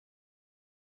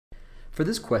For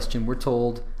this question, we're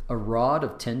told a rod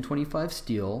of 1025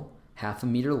 steel, half a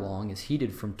meter long, is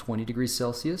heated from 20 degrees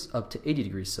Celsius up to 80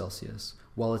 degrees Celsius,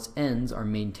 while its ends are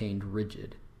maintained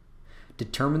rigid.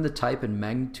 Determine the type and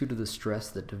magnitude of the stress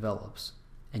that develops,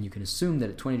 and you can assume that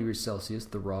at 20 degrees Celsius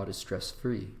the rod is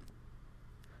stress-free.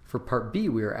 For part B,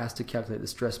 we are asked to calculate the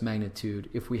stress magnitude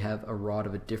if we have a rod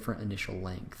of a different initial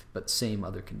length, but same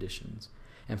other conditions.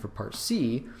 And for part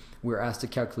C, we're asked to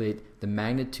calculate the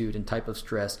magnitude and type of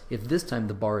stress if this time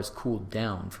the bar is cooled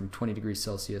down from 20 degrees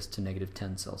Celsius to negative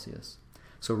 10 Celsius.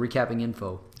 So recapping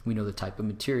info, we know the type of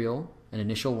material, an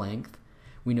initial length,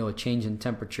 we know a change in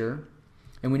temperature,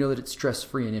 and we know that it's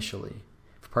stress-free initially.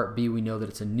 For part B, we know that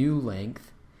it's a new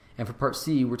length, and for part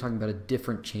C, we're talking about a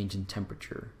different change in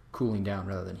temperature, cooling down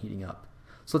rather than heating up.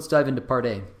 So let's dive into part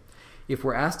A. If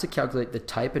we're asked to calculate the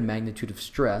type and magnitude of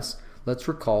stress, let's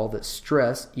recall that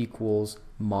stress equals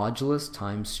modulus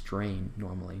times strain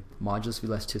normally. Modulus of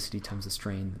elasticity times the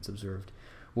strain that's observed.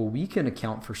 Well, we can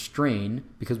account for strain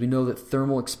because we know that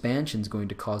thermal expansion is going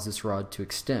to cause this rod to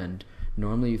extend.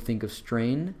 Normally you think of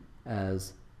strain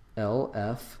as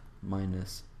LF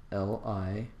minus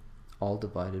LI all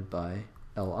divided by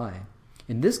LI.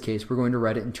 In this case, we're going to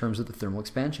write it in terms of the thermal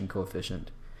expansion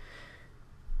coefficient.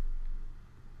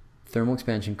 Thermal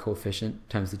expansion coefficient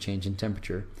times the change in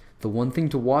temperature. The one thing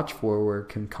to watch for, where it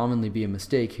can commonly be a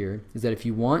mistake here, is that if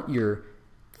you want your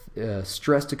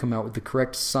stress to come out with the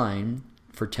correct sign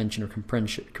for tension or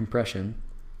compression,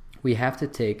 we have to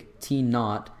take T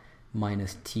naught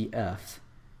minus TF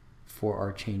for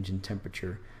our change in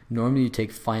temperature. Normally you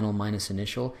take final minus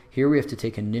initial. Here we have to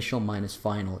take initial minus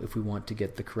final if we want to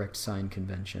get the correct sign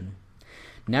convention.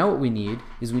 Now what we need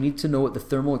is we need to know what the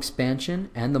thermal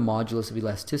expansion and the modulus of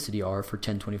elasticity are for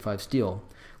 1025 steel.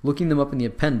 Looking them up in the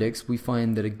appendix, we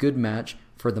find that a good match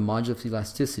for the modulus of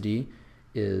elasticity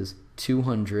is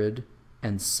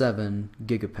 207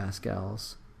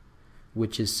 gigapascals,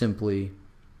 which is simply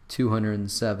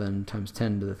 207 times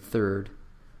 10 to the third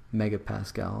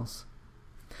megapascals.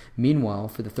 Meanwhile,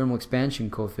 for the thermal expansion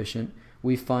coefficient,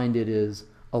 we find it is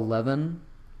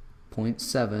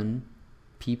 11.7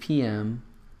 ppm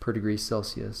per degree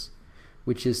Celsius,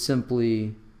 which is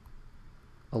simply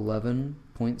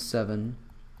 11.7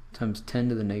 times 10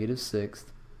 to the negative 6th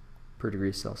per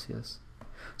degree Celsius.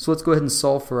 So let's go ahead and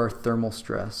solve for our thermal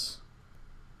stress.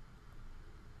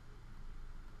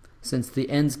 Since the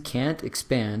ends can't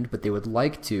expand, but they would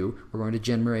like to, we're going to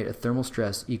generate a thermal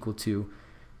stress equal to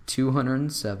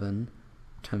 207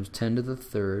 times 10 to the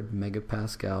third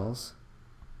megapascals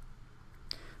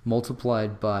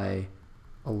multiplied by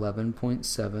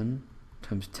 11.7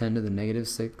 times 10 to the negative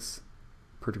 6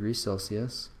 per degree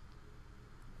Celsius.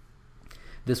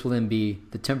 This will then be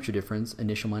the temperature difference,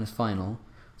 initial minus final,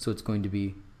 so it's going to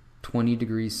be 20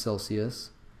 degrees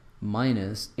Celsius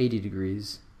minus 80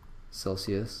 degrees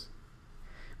Celsius.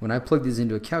 When I plug these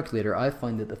into a calculator, I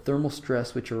find that the thermal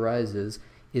stress which arises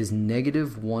is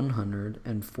negative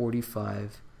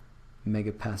 145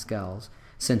 megapascals.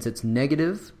 Since it's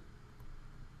negative,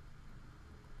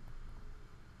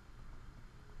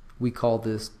 we call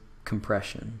this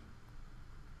compression,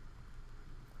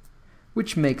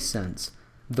 which makes sense.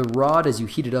 The rod, as you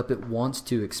heat it up, it wants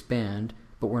to expand,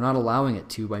 but we're not allowing it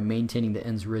to by maintaining the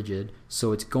ends rigid,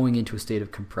 so it's going into a state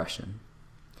of compression.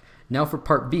 Now for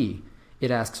part B, it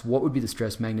asks what would be the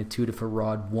stress magnitude if a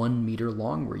rod 1 meter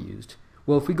long were used.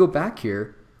 Well, if we go back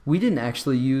here, we didn't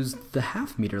actually use the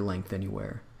half meter length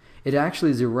anywhere. It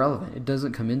actually is irrelevant. It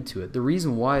doesn't come into it. The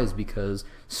reason why is because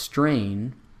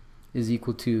strain is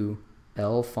equal to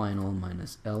L final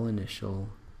minus L initial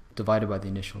divided by the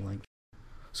initial length.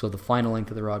 So the final length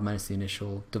of the rod minus the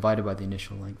initial divided by the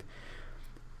initial length.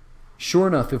 Sure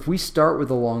enough, if we start with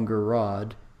a longer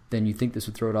rod, then you think this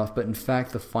would throw it off, but in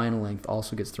fact the final length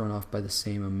also gets thrown off by the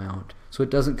same amount. So it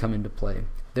doesn't come into play.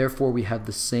 Therefore we have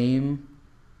the same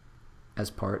as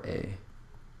part A.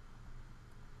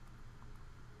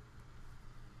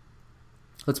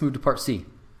 Let's move to part C.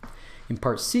 In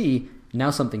part C, now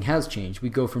something has changed. We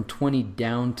go from 20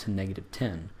 down to negative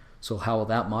 10. So how will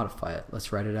that modify it?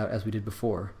 Let's write it out as we did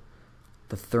before.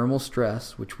 The thermal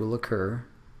stress which will occur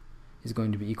is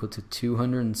going to be equal to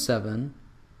 207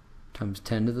 times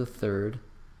 10 to the third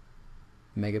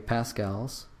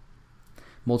megapascals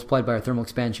multiplied by our thermal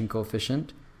expansion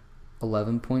coefficient,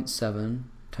 11.7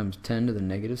 times 10 to the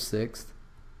negative 6th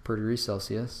per degree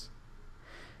Celsius.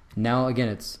 Now again,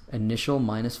 it's initial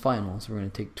minus final, so we're going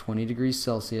to take 20 degrees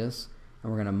Celsius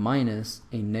and we're going to minus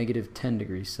a negative 10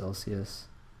 degrees Celsius,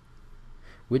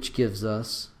 which gives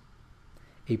us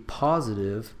a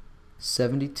positive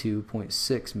 72.6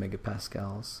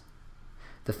 megapascals.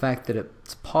 The fact that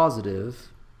it's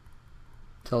positive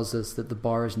tells us that the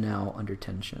bar is now under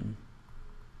tension.